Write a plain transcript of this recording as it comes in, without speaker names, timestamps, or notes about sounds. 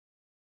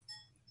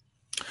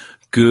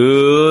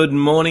Good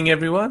morning,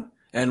 everyone,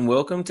 and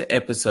welcome to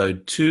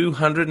episode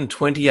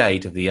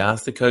 228 of the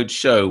Ask the Coach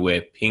show,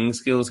 where Ping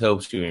Skills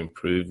helps you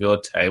improve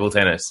your table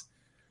tennis.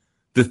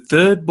 The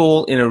third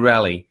ball in a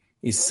rally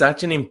is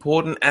such an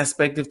important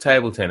aspect of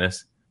table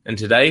tennis, and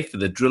today, for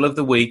the drill of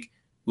the week,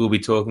 we'll be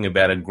talking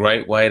about a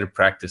great way to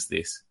practice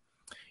this.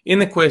 In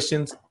the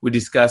questions, we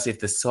discuss if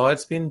the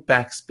sidespin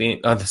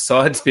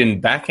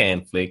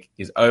backhand flick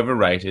is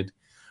overrated,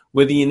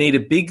 whether you need a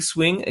big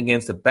swing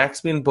against a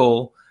backspin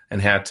ball,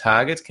 and how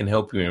targets can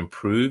help you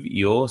improve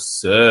your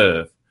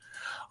serve.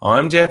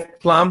 I'm Jeff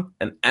Plum,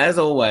 and as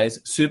always,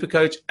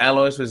 Supercoach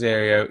Alois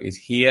Rosario is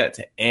here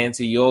to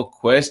answer your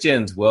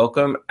questions.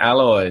 Welcome,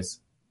 Alois.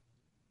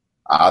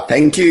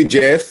 Thank you,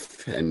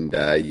 Jeff. And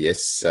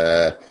yes,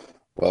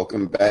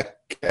 welcome back.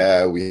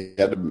 We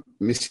had a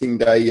missing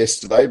day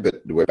yesterday,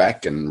 but we're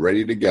back and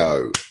ready to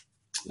go.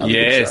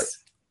 Yes,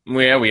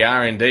 we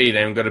are indeed,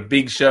 and we've got a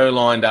big show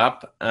lined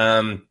up.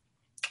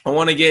 I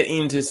want to get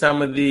into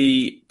some of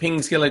the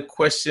Ping Skiller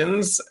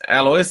questions,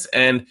 Alois,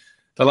 and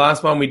the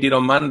last one we did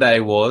on Monday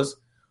was,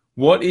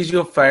 what is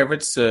your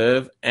favourite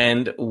serve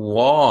and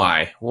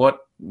why? What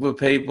were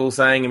people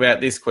saying about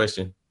this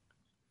question?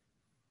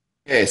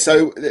 Yeah,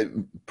 so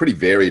pretty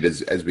varied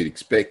as we'd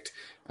expect.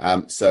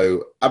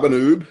 So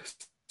Abanoob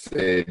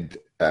said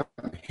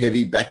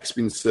heavy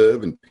backspin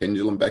serve and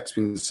pendulum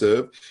backspin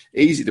serve,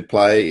 easy to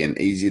play and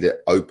easy to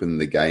open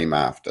the game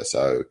after.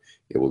 So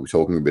yeah, we'll be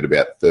talking a bit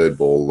about third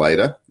ball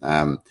later.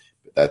 But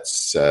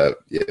that's the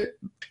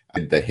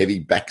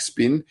heavy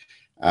backspin.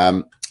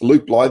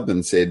 Luke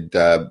Blythman said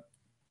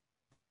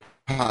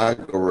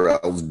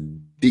Parkerell's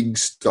dig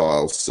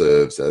style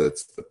serve, so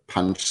that's the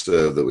punch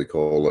serve that we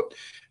call it.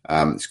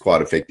 It's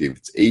quite effective.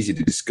 It's easy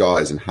to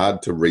disguise and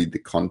hard to read the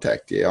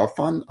contact. Yeah, I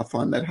find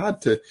that hard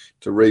to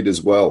read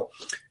as well.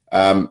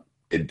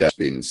 It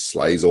backspin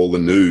slays all the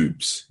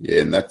noobs.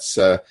 Yeah, and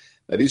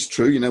that is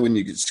true. You know, when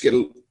you just get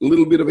a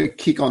little bit of a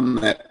kick on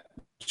that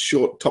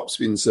short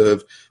topspin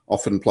serve,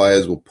 often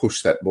players will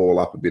push that ball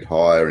up a bit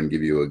higher and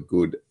give you a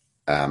good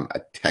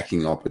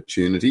attacking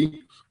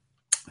opportunity.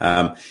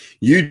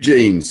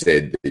 Eugene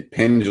said the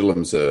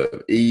pendulum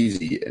serve,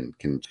 easy and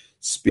can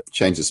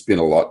change the spin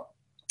a lot.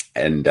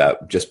 And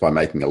just by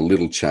making a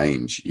little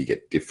change, you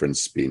get different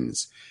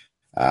spins.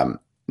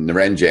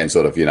 Naranjan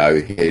sort of,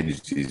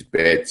 hedged his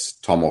bets,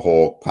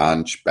 tomahawk,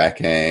 punch,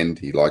 backhand.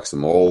 He likes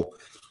them all.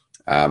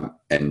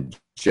 And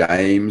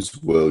James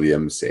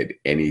Williams said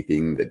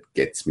anything that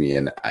gets me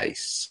an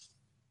ace.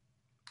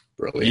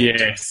 Brilliant.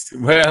 Yes.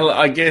 Well,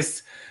 I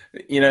guess,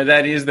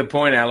 that is the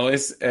point,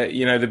 Alois.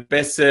 The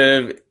best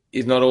serve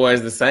is not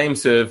always the same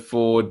serve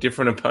for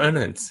different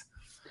opponents.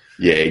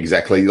 Yeah,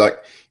 exactly.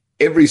 Like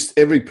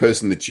every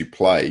person that you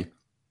play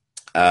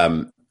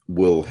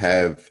will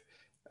have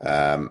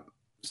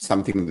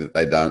something that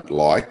they don't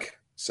like.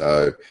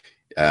 So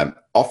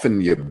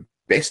often your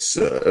best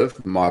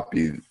serve might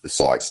be the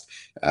sliced.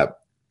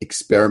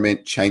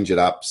 Experiment, change it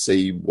up,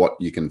 see what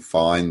you can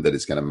find that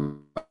is going to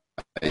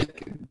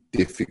make it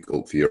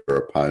difficult for your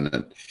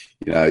opponent.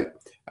 So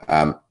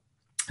I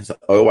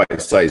always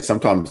say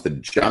sometimes the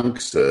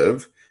junk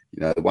serve,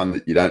 the one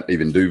that you don't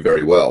even do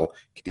very well,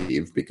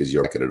 give because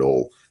you're at it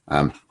all.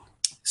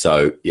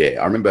 So yeah,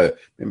 I remember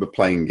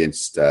playing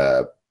against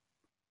Peng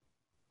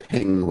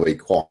Hui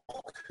Kwok,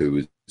 who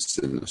was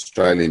an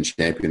Australian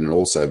champion and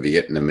also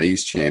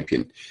Vietnamese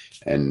champion.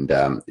 And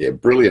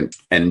brilliant.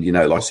 And,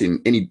 I've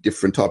seen any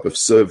different type of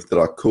serve that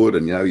I could,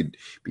 and, he'd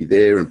be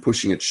there and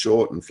pushing it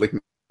short and flicking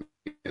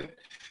it.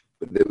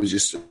 But there was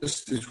just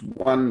this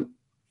one,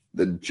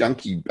 the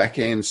junky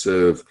backhand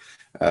serve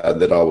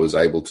that I was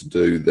able to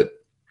do that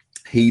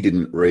he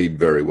didn't read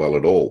very well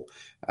at all.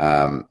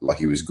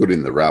 He was good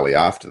in the rally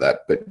after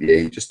that, but yeah,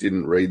 he just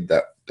didn't read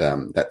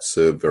that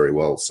serve very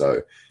well.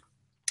 So,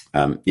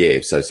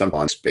 so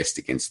sometimes best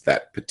against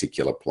that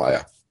particular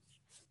player.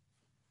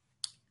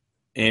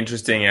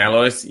 Interesting,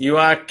 Alois. You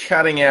are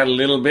cutting out a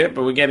little bit,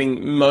 but we're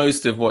getting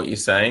most of what you're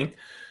saying.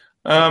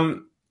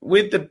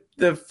 With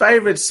the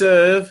favourite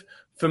serve,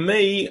 for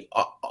me,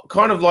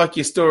 kind of like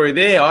your story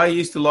there, I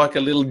used to like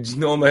a little,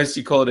 almost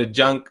you call it a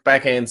junk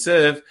backhand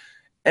serve,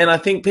 and I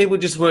think people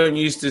just weren't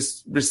used to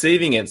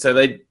receiving it, so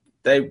they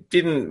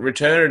didn't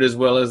return it as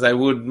well as they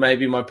would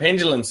maybe my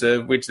pendulum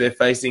serve, which they're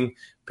facing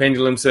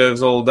pendulum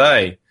serves all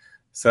day.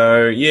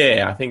 So,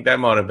 yeah, I think that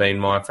might have been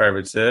my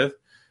favourite serve.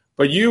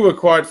 But you were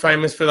quite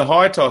famous for the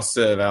high toss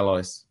serve,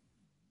 Alois.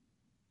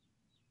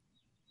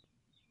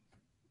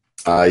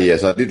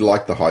 Yes, I did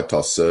like the high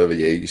toss serve.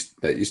 Yeah,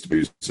 that used to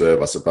be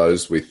serve, I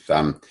suppose, with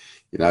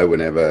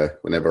whenever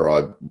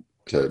I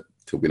to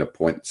win a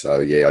point. So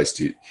yeah, I used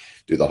to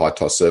do the high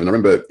toss serve. And I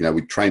remember,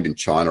 we trained in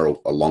China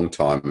a long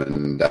time,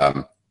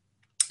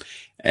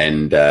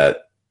 and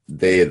there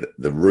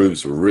the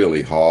roofs were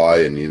really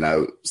high,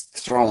 and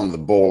throwing the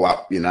ball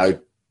up,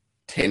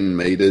 10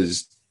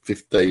 meters,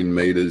 15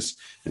 meters,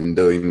 and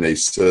doing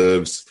these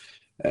serves.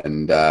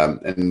 And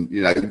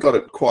got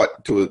it quite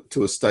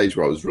to a stage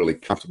where I was really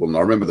comfortable. And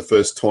I remember the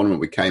first tournament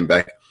we came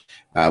back,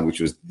 which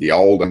was the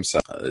Oldham. So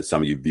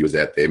some of you viewers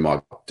out there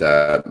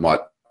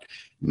might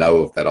know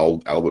of that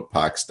old Albert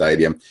Park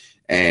Stadium.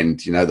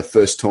 And, you know, the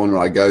first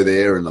tournament I go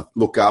there and I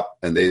look up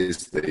and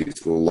there's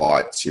these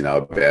lights, you know,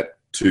 about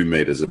 2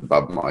 meters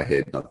above my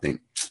head. And I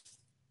think,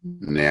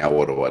 now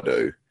what do I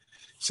do?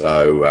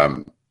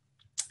 So,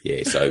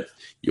 so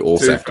you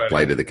also have to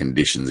play to the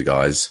conditions,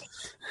 guys.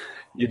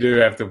 You do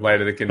have to play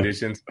to the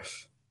conditions.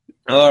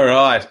 All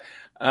right.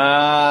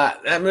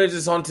 That moves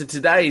us on to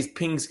today's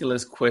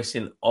Pingskillers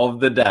question of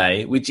the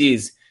day, which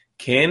is,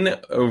 can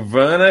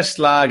Werner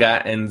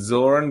Schlager and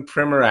Zoran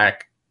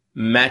Primorac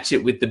match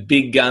it with the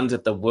big guns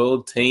at the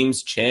World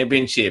Teams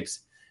Championships?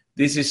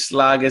 This is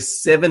Schlager's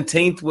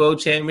 17th World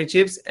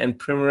Championships and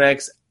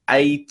Primorac's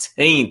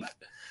 18th.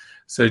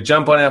 So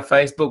jump on our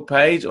Facebook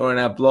page or on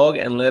our blog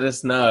and let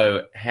us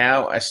know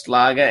how are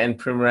Schlager and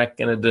Primorac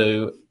going to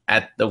do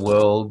at the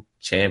World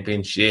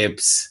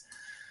Championships.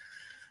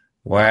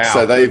 Wow.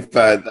 So they've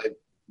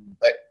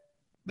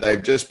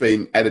just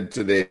been added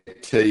to their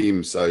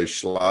team. So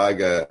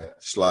Schlager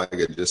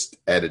just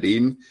added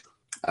in,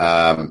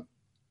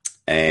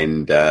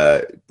 and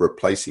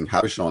replacing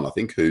Havishon, I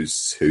think,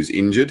 who's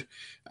injured.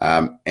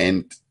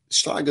 And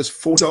Schlager's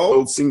 40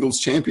 world singles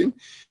champion.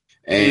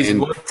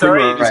 And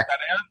Primorac,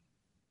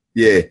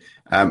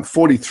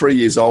 43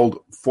 years old,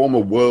 former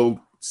world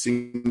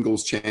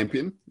singles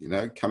champion, you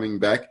know, coming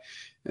back.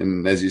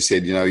 And as you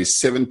said, you know, his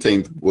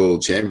 17th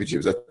World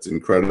Championships, that's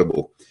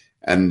incredible.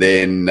 And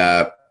then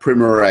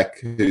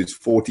Primorac, who's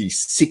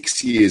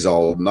 46 years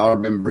old, and I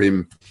remember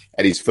him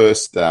at his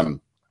first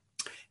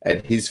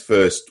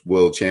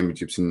World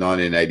Championships in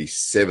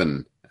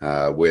 1987,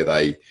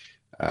 where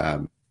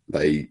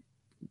they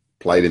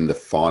played in the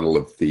final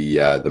of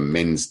the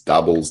men's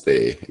doubles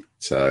there.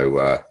 So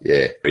a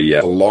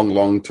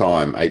long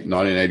time,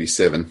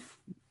 1987.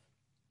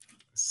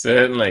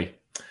 Certainly.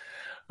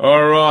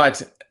 All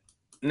right.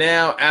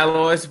 Now,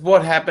 Alois,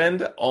 what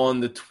happened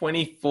on the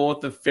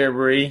 24th of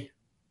February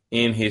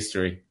in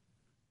history?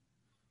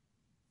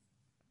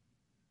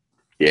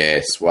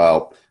 Yes,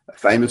 well, a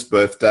famous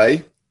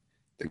birthday,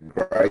 the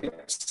great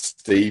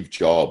Steve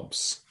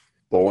Jobs,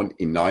 born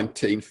in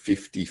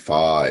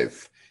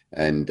 1955,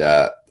 and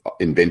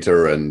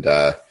inventor and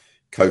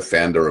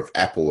co-founder of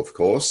Apple, of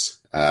course,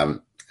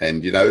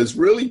 and, you know, has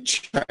really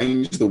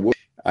changed the world.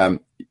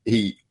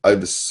 He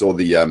oversaw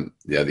the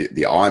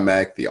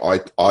iMac, the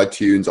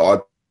iTunes,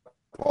 iPods,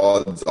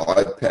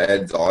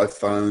 iPads,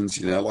 iPhones,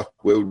 you know, like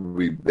where would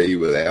we be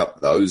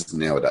without those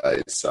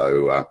nowadays?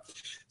 So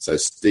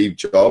Steve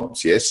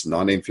Jobs, yes,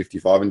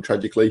 1955, and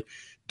tragically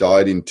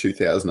died in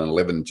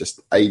 2011,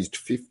 just aged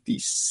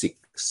 56.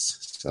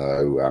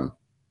 So,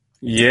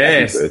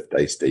 yes, happy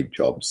birthday, Steve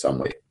Jobs,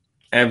 somewhere.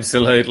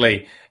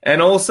 Absolutely.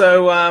 And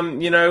also,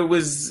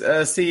 was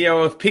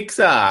CEO of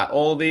Pixar,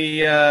 all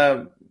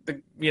the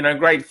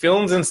great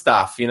films and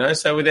stuff, you know.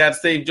 So without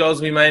Steve Jobs,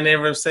 we may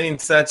never have seen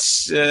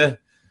such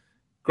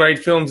great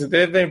films that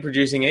they've been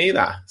producing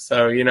either.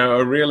 So, you know,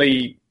 a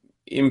really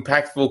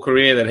impactful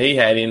career that he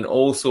had in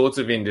all sorts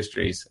of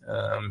industries.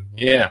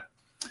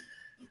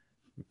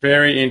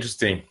 Very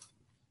interesting.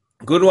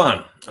 Good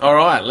one. All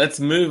right, let's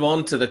move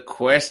on to the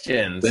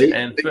questions.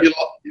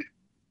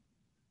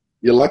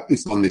 You like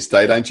this on this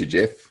day, don't you,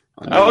 Jeff?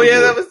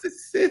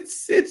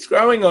 It's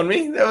growing on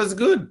me. That was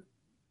good.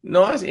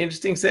 Nice,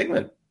 interesting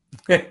segment.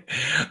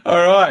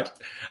 All right.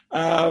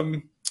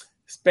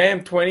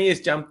 Spam20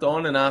 has jumped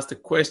on and asked a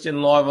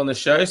question live on the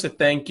show, so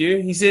thank you.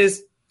 He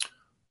says,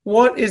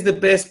 which is the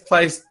best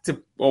place to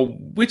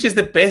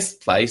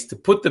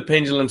put the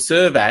pendulum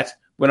serve at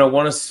when I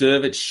want to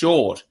serve it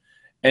short?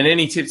 And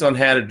any tips on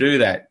how to do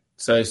that?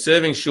 So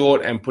serving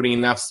short and putting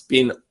enough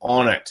spin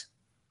on it.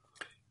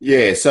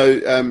 Yeah,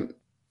 so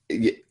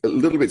a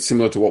little bit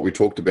similar to what we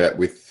talked about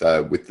with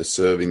the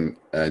serving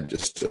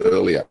just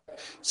earlier.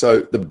 So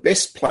the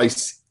best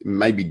place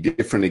may be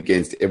different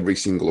against every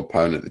single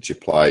opponent that you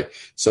play.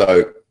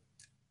 So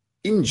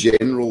in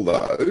general,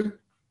 though,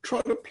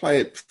 try to play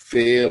it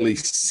fairly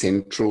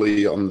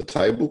centrally on the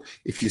table.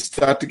 If you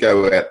start to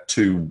go out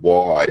too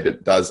wide,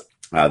 it does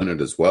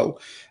it as well.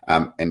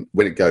 And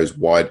when it goes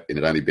wide and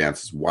it only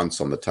bounces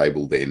once on the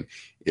table, then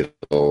it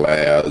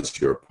allows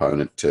your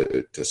opponent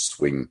to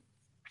swing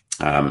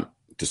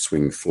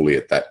fully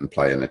at that and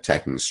play an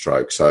attacking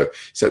stroke. So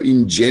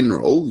in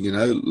general, you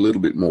know, a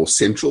little bit more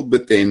central,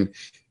 but then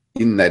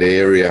in that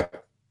area,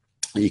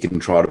 you can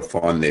try to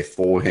find their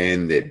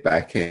forehand, their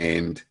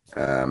backhand.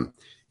 So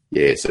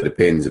it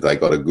depends if they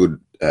got a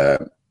good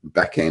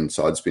backhand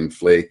side spin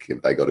flick,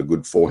 if they got a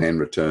good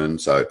forehand return.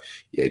 So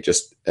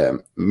just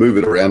move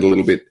it around a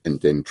little bit and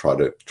then try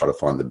to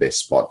find the best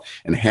spot.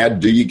 And how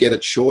do you get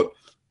it short?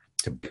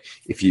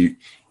 If you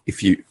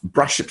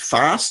brush it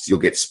fast, you'll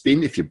get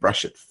spin. If you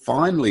brush it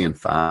finely and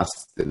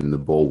fast, then the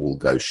ball will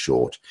go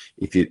short.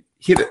 If you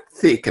hit it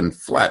thick and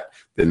flat,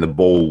 then the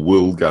ball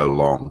will go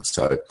long.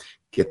 So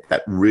get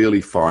that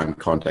really fine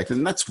contact.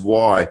 And that's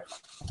why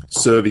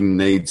serving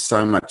needs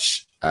so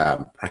much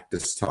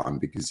practice time,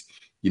 because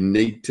you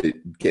need to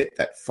get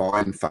that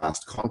fine,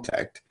 fast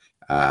contact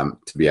to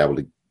be able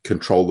to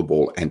control the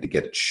ball and to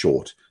get it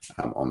short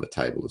on the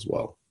table as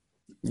well.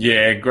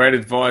 Yeah, great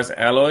advice,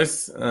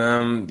 Alois.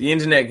 The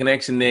internet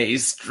connection there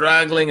is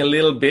struggling a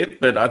little bit,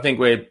 but I think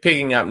we're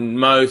picking up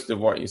most of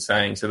what you're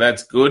saying, so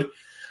that's good.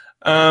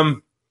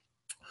 Um,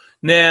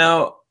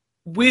 Now,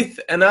 with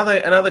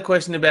another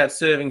question about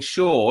serving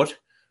short,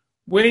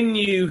 when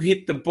you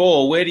hit the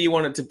ball, where do you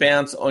want it to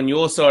bounce on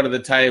your side of the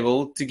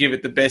table to give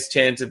it the best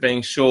chance of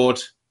being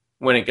short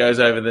when it goes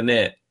over the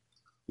net?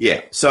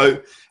 Yeah.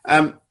 So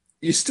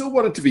you still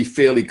want it to be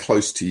fairly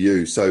close to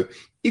you. So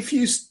if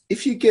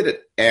you get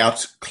it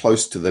out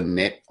close to the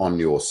net on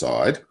your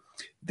side,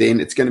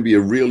 then it's going to be a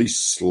really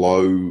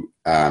slow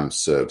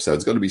serve. So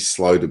it's going to be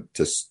slow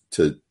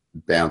to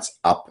bounce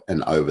up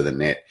and over the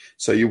net.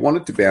 So you want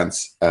it to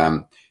bounce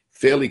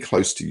fairly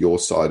close to your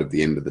side of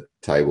the end of the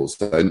table.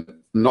 So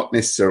not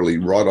necessarily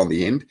right on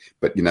the end,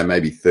 but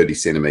maybe 30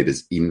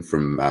 centimeters in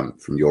from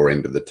your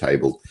end of the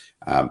table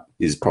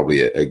is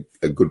probably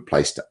a good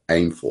place to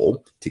aim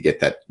for to get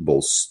that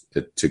ball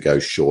to go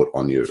short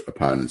on your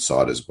opponent's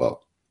side as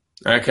well.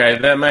 Okay,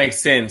 that makes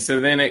sense. So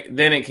then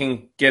it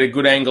can get a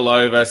good angle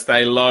over,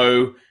 stay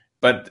low,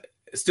 but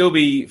still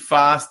be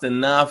fast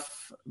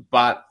enough,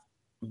 but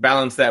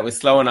balance that with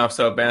slow enough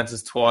so it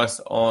bounces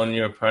twice on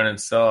your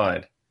opponent's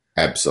side.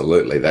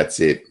 Absolutely, that's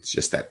it. It's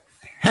just that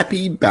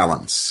happy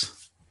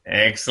balance.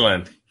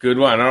 Excellent. Good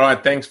one. All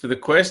right, thanks for the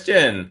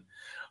question.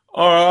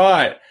 All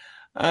right.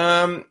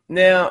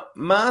 Now,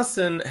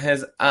 Marson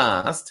has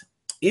asked,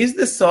 is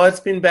the side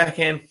spin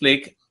backhand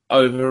flick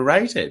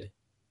overrated?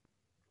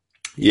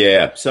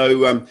 Yeah,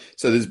 so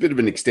there's a bit of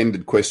an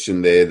extended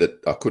question there that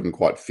I couldn't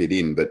quite fit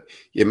in, but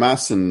yeah,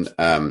 Marson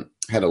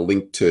had a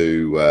link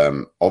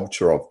to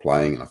Ovcharov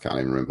playing, and I can't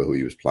even remember who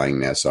he was playing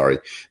now, sorry.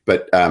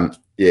 But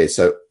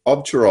so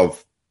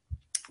Ovcharov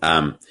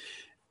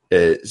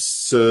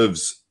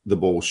serves the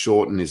ball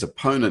short and his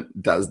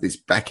opponent does this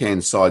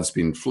backhand side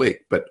spin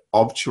flick, but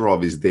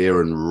Ovcharov is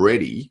there and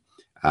ready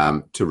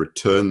to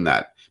return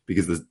that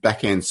because the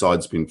backhand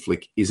side spin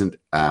flick isn't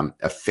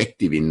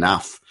effective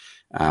enough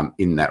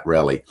in that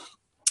rally.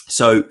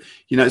 So,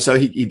 so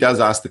he does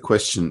ask the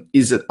question,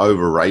 is it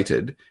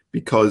overrated?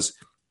 Because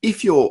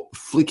if you're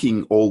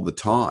flicking all the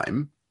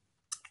time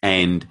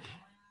and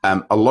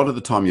a lot of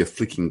the time you're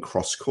flicking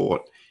cross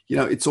court,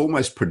 it's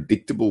almost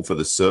predictable for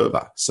the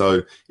server.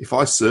 So if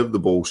I serve the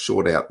ball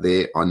short out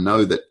there, I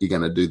know that you're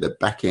going to do the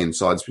backhand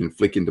side spin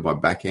flick into my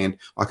backhand.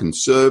 I can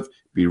serve,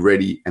 be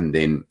ready, and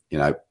then,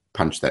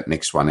 punch that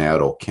next one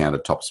out or counter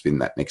top spin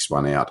that next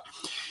one out.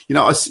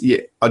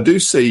 I do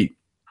see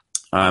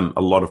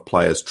a lot of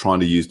players trying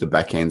to use the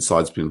backhand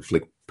side spin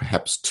flick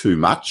perhaps too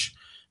much.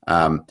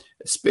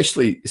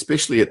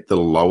 Especially at the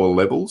lower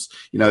levels,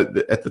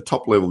 at the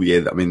top level,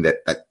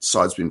 that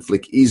side spin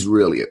flick is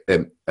really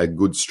a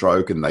good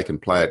stroke and they can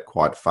play it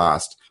quite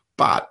fast.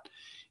 But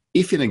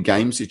if in a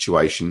game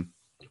situation,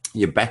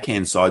 your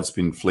backhand side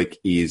spin flick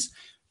is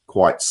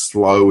quite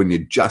slow and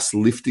you're just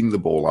lifting the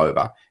ball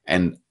over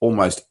and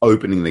almost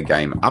opening the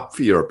game up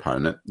for your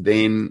opponent,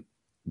 then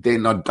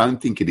I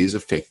don't think it is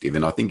effective,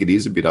 and I think it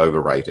is a bit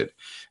overrated.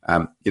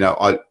 I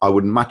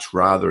would much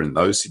rather in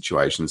those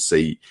situations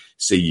see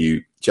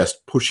you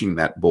just pushing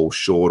that ball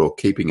short or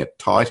keeping it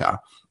tighter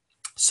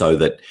so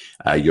that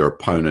your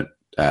opponent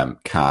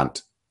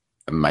can't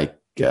make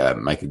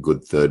a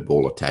good third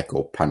ball attack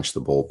or punch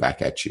the ball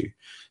back at you.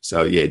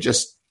 So, yeah,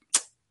 just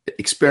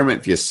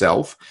experiment for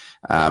yourself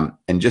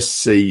and just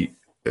see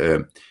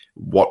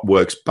what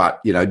works. But,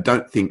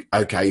 don't think,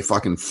 okay, if I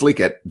can flick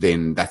it,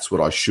 then that's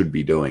what I should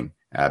be doing.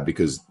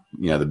 Because,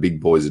 the big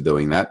boys are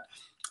doing that.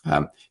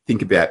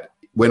 Think about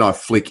when I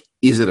flick,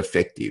 is it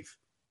effective?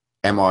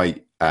 Am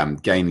I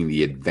gaining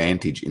the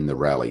advantage in the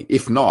rally?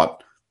 If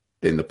not,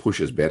 then the push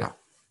is better.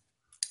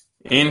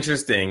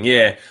 Interesting,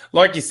 yeah.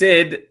 Like you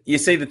said, you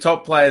see the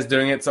top players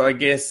doing it, so I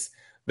guess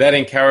that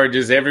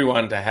encourages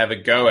everyone to have a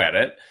go at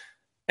it.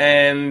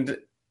 And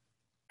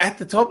at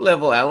the top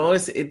level,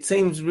 Alois, it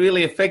seems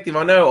really effective.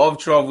 I know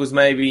Ovcharov was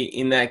maybe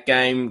in that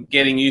game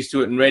getting used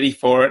to it and ready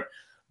for it,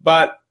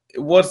 but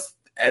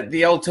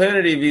the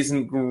alternative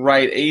isn't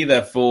great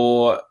either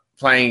for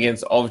playing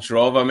against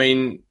Ovcharov. I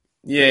mean,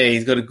 yeah,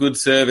 he's got a good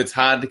serve. It's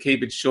hard to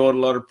keep it short, a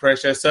lot of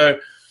pressure. So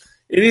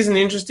it is an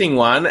interesting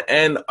one,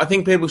 and I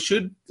think people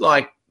should,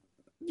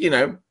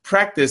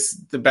 practice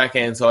the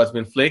backhand side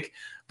spin flick.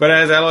 But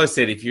as Alois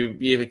said, if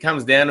it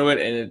comes down to it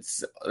and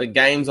it's the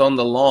game's on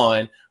the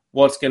line,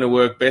 what's going to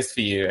work best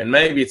for you? And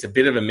maybe it's a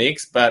bit of a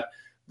mix, but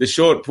the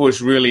short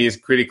push really is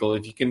critical.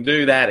 If you can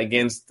do that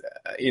against,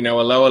 a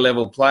lower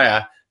level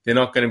player, they're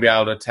not going to be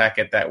able to attack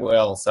it that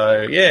well.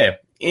 So, yeah,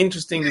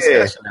 interesting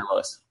discussion,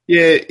 Alois.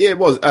 Yeah, it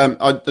was.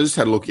 I just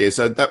had a look here.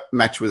 So that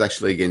match was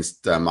actually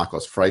against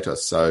Marcos Freitas.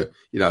 So,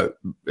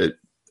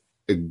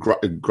 a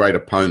great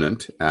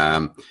opponent.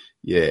 And,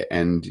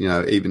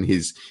 even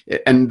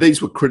and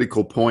these were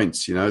critical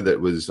points, that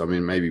was,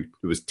 maybe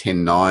it was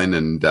 10-9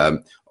 and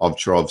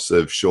Ovcharov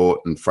served short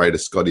and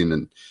Freitas got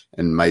in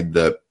and made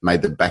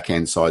the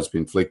backhand side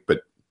spin flick.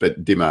 But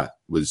Dimmer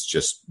was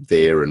just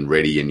there and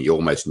ready and he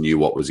almost knew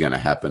what was going to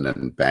happen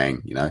and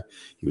bang,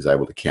 he was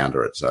able to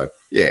counter it. So,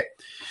 yeah.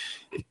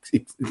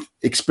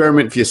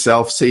 experiment for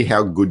yourself, see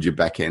how good your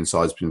backhand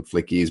side spin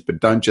flick is, but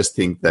don't just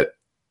think that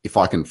if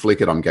I can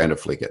flick it, I'm going to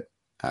flick it.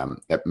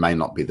 That may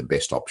not be the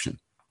best option.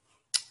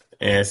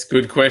 Yes,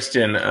 good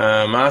question,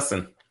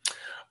 Martin.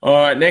 All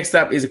right, next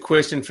up is a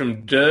question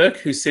from Dirk,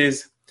 who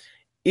says,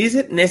 is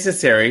it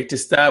necessary to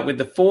start with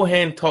the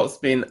forehand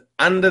topspin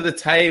under the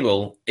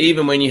table,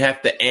 even when you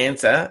have to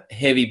answer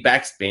heavy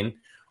backspin?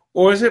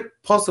 Or is it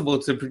possible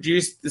to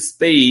produce the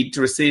speed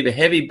to receive a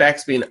heavy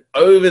backspin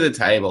over the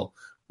table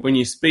when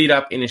you speed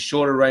up in a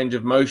shorter range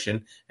of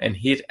motion and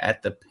hit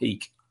at the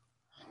peak?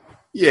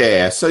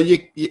 Yeah, so you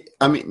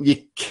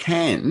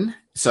can.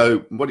 So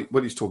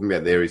what he's talking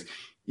about there is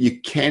you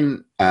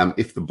can,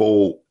 if the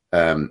ball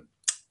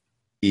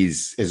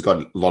has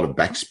got a lot of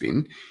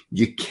backspin,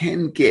 you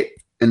can get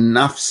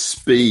enough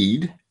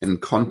speed and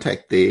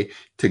contact there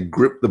to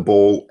grip the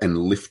ball and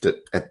lift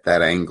it at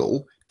that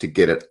angle to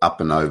get it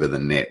up and over the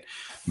net.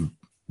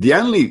 The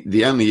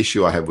only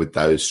issue I have with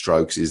those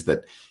strokes is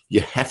that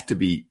you have to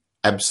be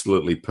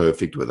absolutely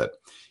perfect with it.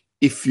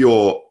 If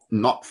you're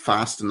not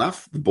fast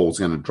enough, the ball's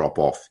going to drop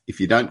off. If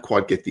you don't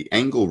quite get the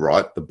angle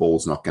right, the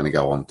ball's not going to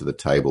go onto the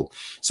table.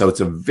 So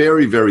it's a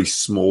very, very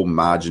small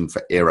margin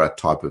for error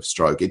type of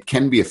stroke. It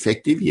can be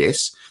effective,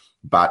 yes,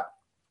 but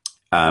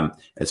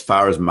as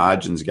far as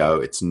margins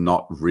go, it's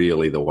not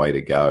really the way to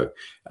go.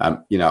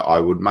 I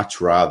would much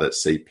rather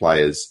see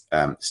players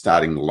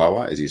starting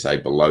lower, as you say,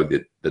 below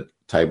the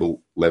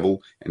table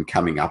level and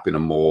coming up in a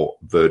more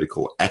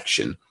vertical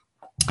action.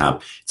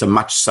 It's a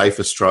much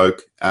safer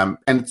stroke, and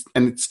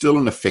it's still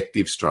an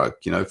effective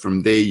stroke.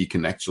 From there you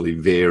can actually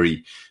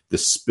vary the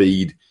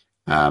speed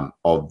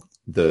of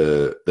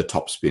the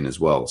topspin as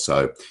well.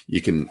 So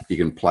you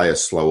can play a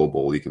slower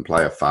ball, you can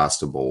play a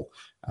faster ball,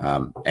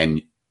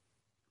 and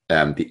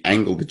the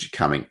angle that you're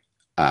coming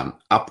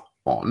up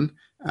on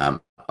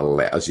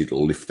allows you to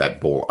lift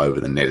that ball over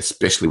the net,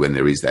 especially when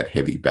there is that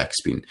heavy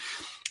backspin.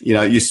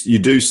 You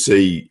do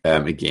see,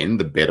 again,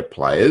 the better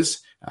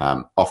players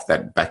off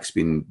that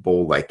backspin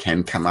ball, they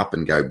can come up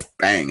and go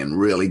bang and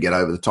really get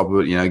over the top of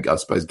it. I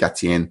suppose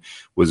Gatien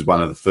was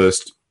one of the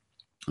first,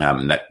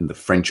 the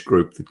French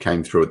group that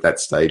came through at that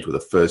stage were the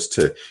first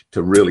to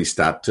really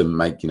start to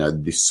make,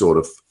 this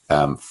sort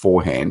of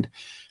forehand.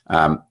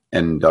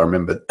 And I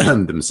remember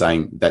them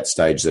saying that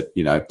stage that,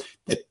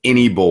 that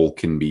any ball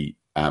can be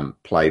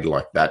played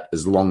like that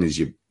as long as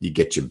you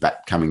get your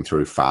bat coming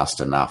through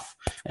fast enough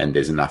and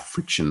there's enough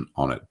friction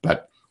on it.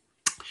 But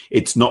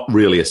it's not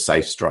really a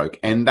safe stroke,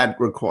 and it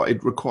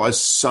requires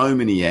so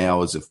many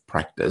hours of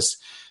practice.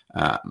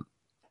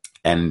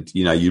 And,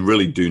 you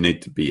really do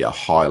need to be a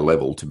high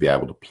level to be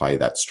able to play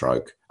that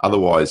stroke.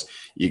 Otherwise,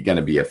 you're going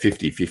to be a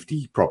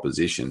 50-50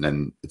 proposition,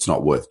 and it's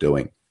not worth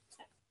doing.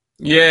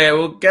 Yeah,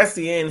 well,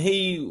 Gatien,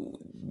 he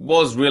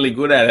was really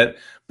good at it,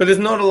 but there's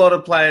not a lot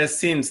of players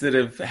since that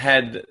have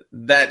had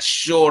that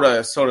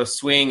shorter sort of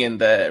swing and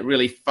the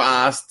really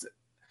fast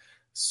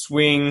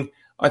swing.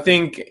 I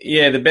think,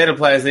 the better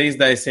players these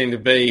days seem to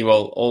be,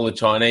 well, all the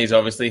Chinese,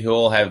 obviously, who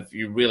all have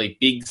really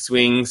big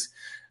swings,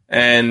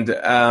 and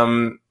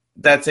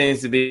that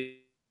seems to be,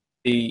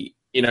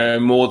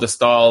 more the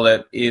style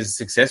that is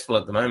successful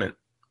at the moment.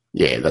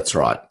 Yeah, that's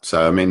right.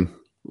 So,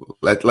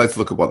 let's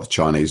look at what the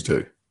Chinese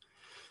do.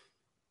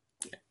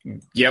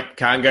 Yep,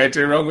 can't go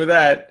too wrong with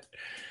that.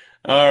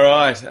 All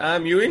right.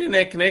 Your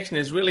internet connection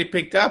has really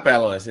picked up,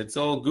 Alois. It's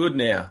all good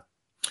now.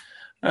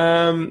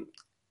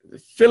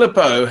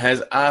 Filippo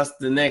has asked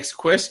the next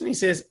question. He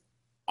says,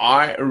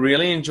 I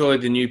really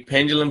enjoyed the new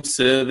pendulum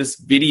service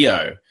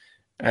video.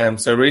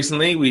 So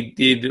recently we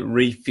did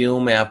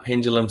refilm our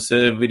pendulum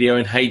serve video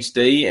in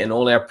HD, and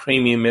all our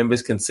premium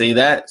members can see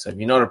that. So if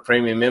you're not a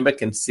premium member,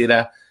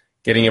 consider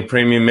getting a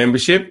premium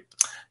membership.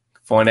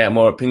 Find out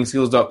more at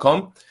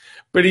pingskills.com.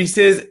 But he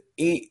says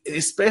he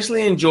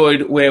especially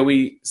enjoyed where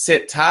we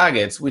set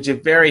targets, which are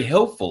very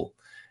helpful.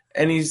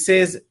 And he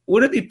says,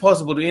 would it be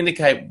possible to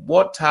indicate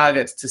what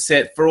targets to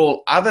set for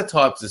all other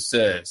types of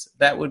serves?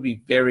 That would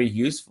be very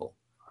useful.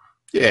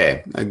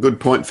 Yeah, a good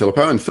point,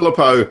 Filippo. And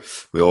Filippo,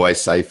 we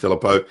always say,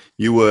 Filippo,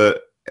 you were,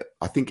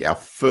 I think, our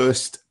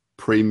first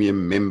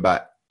premium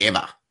member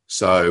ever.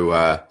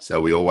 So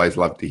we always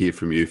love to hear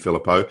from you,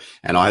 Filippo.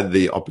 And I had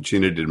the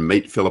opportunity to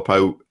meet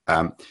Filippo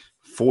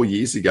 4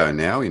 years ago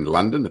now in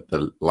London at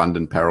the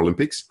London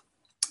Paralympics.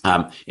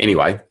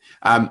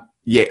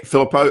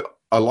 Filippo,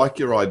 I like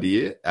your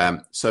idea.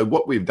 So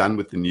what we've done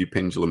with the new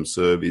pendulum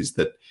serve is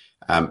that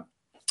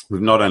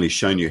we've not only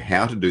shown you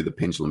how to do the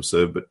pendulum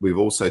serve, but we've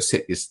also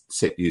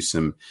set you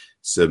some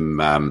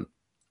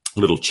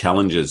little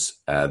challenges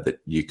that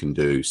you can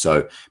do.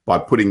 So by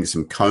putting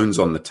some cones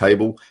on the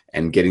table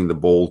and getting the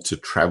ball to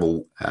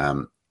travel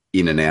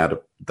in and out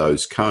of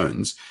those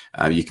cones,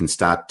 you can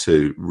start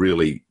to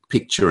really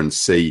picture and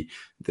see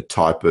the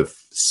type of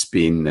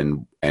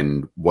spin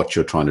and what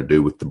you're trying to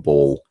do with the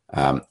ball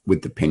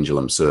with the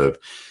pendulum serve.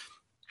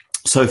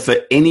 So for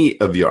any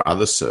of your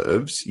other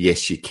serves,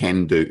 yes, you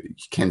can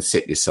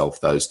set yourself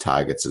those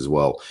targets as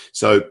well.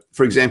 So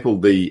for example,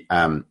 the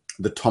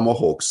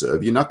tomahawk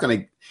serve, you're not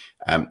going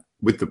to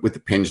with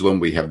the pendulum,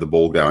 we have the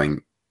ball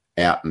going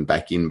out and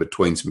back in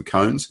between some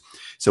cones.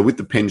 So with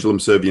the pendulum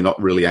serve, you're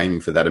not really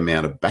aiming for that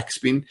amount of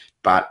backspin,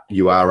 but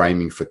you are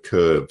aiming for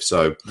curve.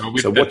 So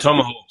with the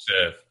tomahawk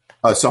serve.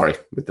 Oh, sorry,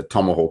 with the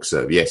tomahawk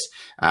serve, yes.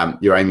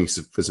 You're aiming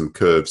for some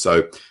curve.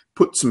 So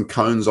put some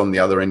cones on the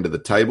other end of the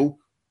table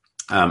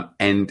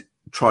and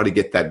try to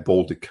get that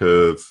ball to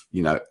curve,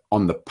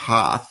 on the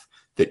path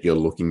that you're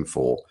looking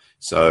for.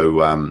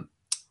 So,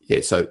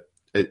 so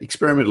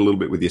experiment a little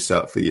bit with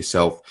yourself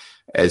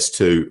as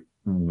to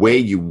where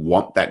you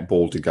want that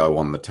ball to go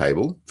on the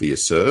table for your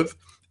serve,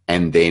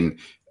 and then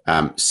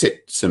set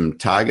some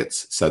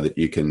targets so that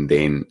you can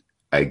then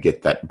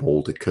get that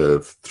ball to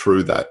curve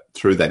through that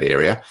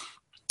area,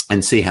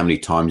 and see how many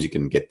times you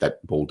can get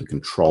that ball to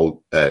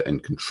control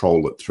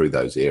it through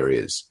those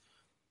areas.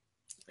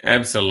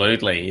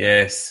 Absolutely,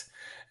 yes.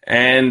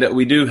 And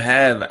we do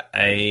have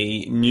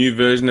a new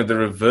version of the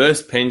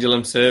reverse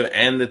pendulum serve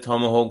and the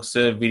tomahawk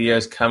serve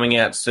videos coming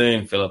out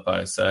soon,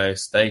 Filippo. So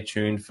stay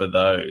tuned for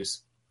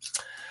those.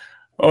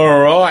 All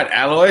right,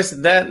 Alois,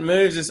 that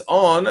moves us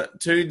on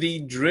to the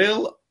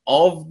drill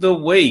of the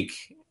week.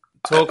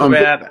 Talk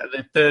about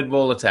the third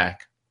ball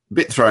attack.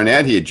 Bit thrown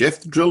out here,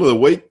 Jeff. The drill of the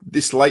week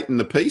this late in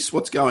the piece.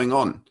 What's going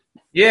on?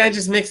 Yeah,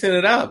 just mixing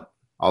it up.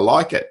 I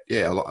like it.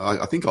 Yeah,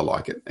 I think I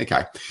like it.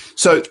 Okay.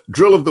 So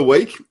drill of the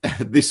week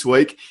this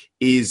week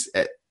is,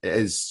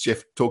 as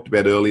Jeff talked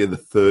about earlier, the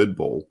third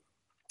ball.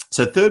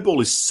 So third ball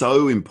is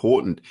so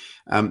important.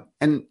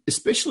 And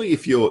especially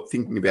if you're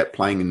thinking about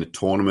playing in a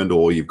tournament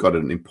or you've got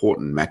an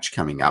important match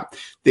coming up,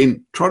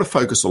 then try to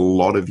focus a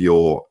lot of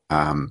your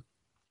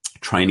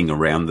training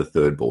around the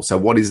third ball. So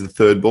what is the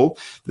third ball?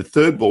 The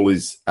third ball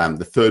is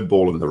the third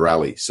ball in the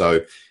rally.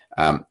 So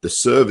the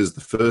serve is the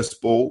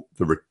first ball,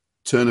 the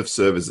return of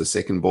serve is the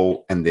second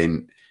ball, and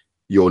then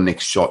your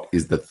next shot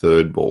is the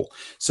third ball.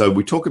 So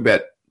we talk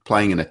about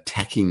playing an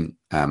attacking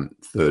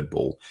third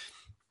ball.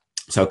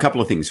 So a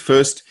couple of things.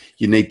 First,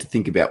 you need to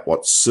think about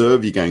what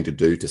serve you're going to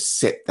do to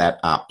set that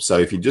up. So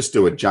if you just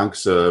do a junk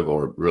serve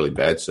or a really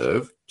bad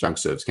serve, junk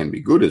serves can be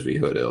good, as we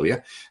heard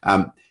earlier.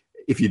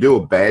 If you do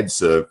a bad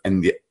serve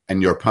and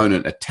your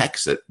opponent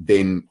attacks it,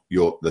 then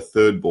the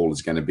third ball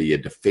is going to be a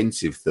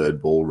defensive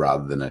third ball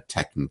rather than an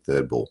attacking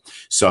third ball.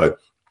 So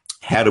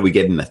how do we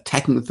get an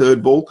attacking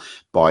third ball?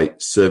 By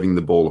serving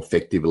the ball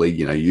effectively.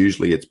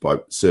 Usually it's by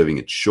serving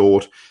it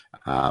short,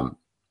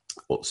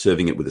 or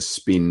serving it with a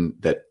spin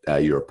that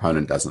your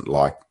opponent doesn't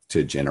like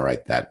to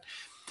generate that.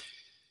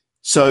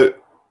 So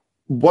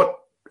what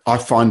I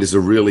find is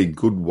a really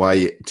good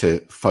way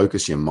to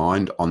focus your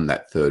mind on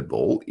that third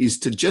ball is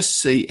to just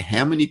see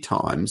how many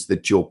times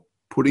that you're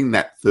putting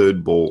that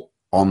third ball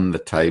on the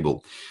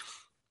table.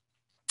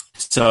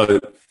 So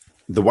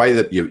the way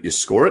that you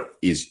score it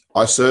is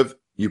I serve,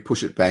 you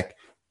push it back,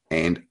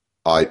 and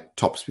I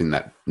topspin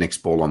that next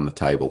ball on the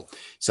table.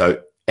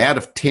 So out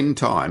of 10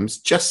 times,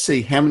 just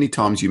see how many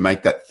times you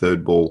make that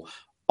third ball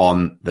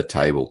on the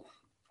table.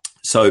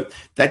 So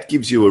that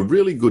gives you a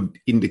really good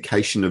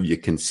indication of your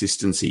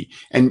consistency.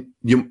 And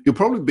you'll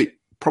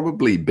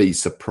probably be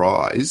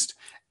surprised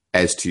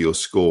as to your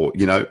score.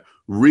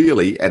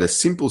 Really, at a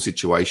simple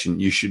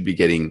situation, you should be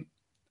getting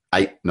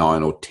 8,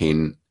 9, or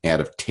 10 out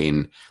of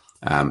 10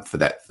 for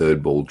that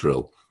third ball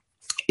drill.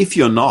 If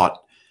you're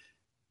not,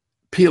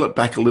 peel it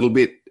back a little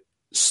bit,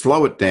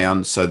 slow it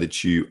down so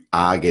that you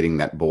are getting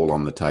that ball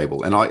on the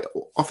table. And I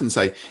often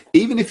say,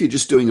 even if you're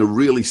just doing a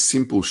really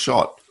simple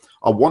shot,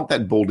 I want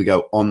that ball to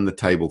go on the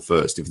table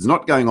first. If it's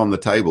not going on the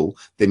table,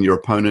 then your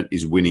opponent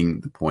is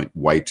winning the point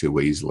way too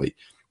easily.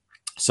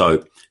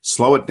 So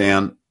slow it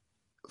down,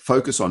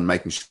 focus on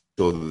making sure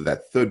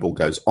that third ball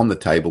goes on the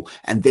table.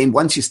 And then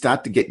once you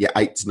start to get your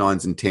 8s,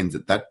 9s, and 10s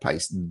at that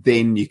pace,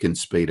 then you can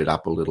speed it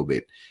up a little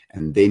bit.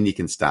 And then you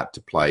can start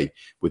to play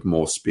with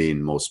more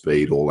spin, more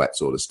speed, all that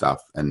sort of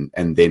stuff. And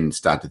then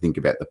start to think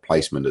about the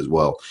placement as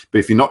well. But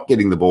if you're not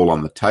getting the ball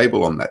on the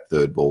table on that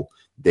third ball,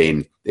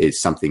 then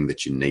there's something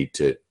that you need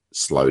to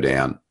slow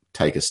down,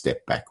 take a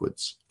step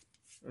backwards.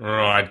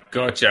 Right,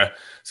 gotcha.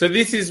 So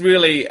this is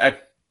really a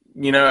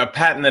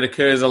pattern that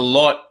occurs a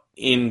lot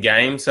in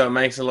games, so it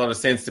makes a lot of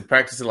sense to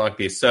practice it like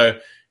this. So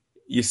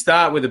you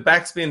start with a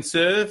backspin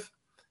serve,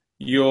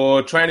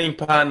 your training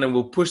partner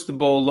will push the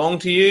ball long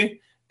to you,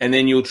 and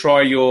then you'll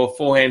try your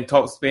forehand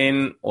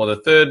topspin or the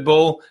third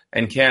ball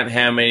and count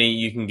how many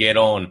you can get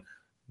on.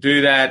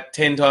 Do that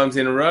 10 times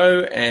in a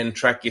row and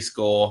track your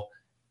score.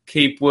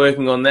 Keep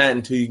working on that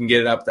until you can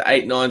get it up to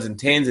 8, 9s, and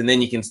 10s, and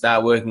then you can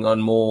start working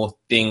on more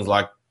things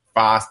like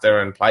faster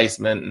and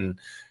placement and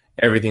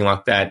everything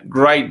like that.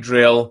 Great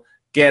drill.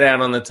 Get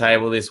out on the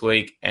table this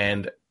week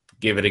and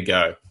give it a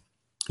go.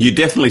 You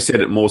definitely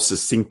said it more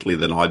succinctly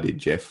than I did,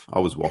 Jeff. I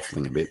was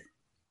waffling a bit.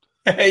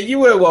 You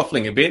were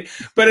waffling a bit,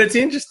 but it's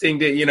interesting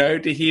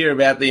to hear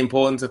about the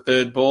importance of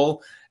third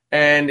ball.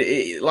 And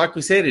like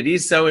we said, it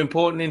is so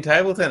important in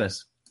table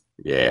tennis.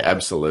 Yeah,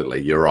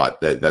 absolutely. You're right.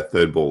 That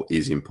third ball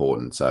is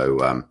important.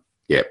 So,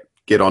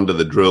 get onto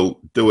the drill.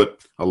 Do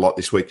it a lot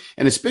this week.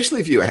 And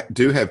especially if you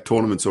do have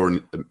tournaments or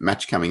a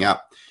match coming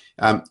up,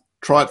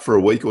 try it for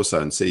a week or so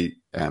and see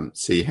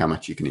how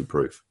much you can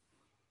improve.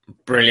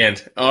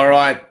 Brilliant. All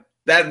right.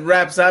 that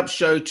wraps up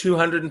show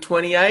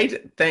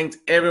 228. Thanks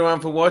everyone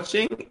for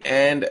watching,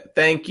 and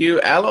thank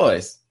you,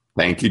 Alois.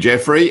 Thank you,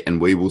 Jeffrey,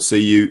 and we will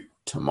see you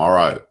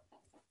tomorrow.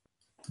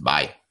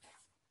 Bye.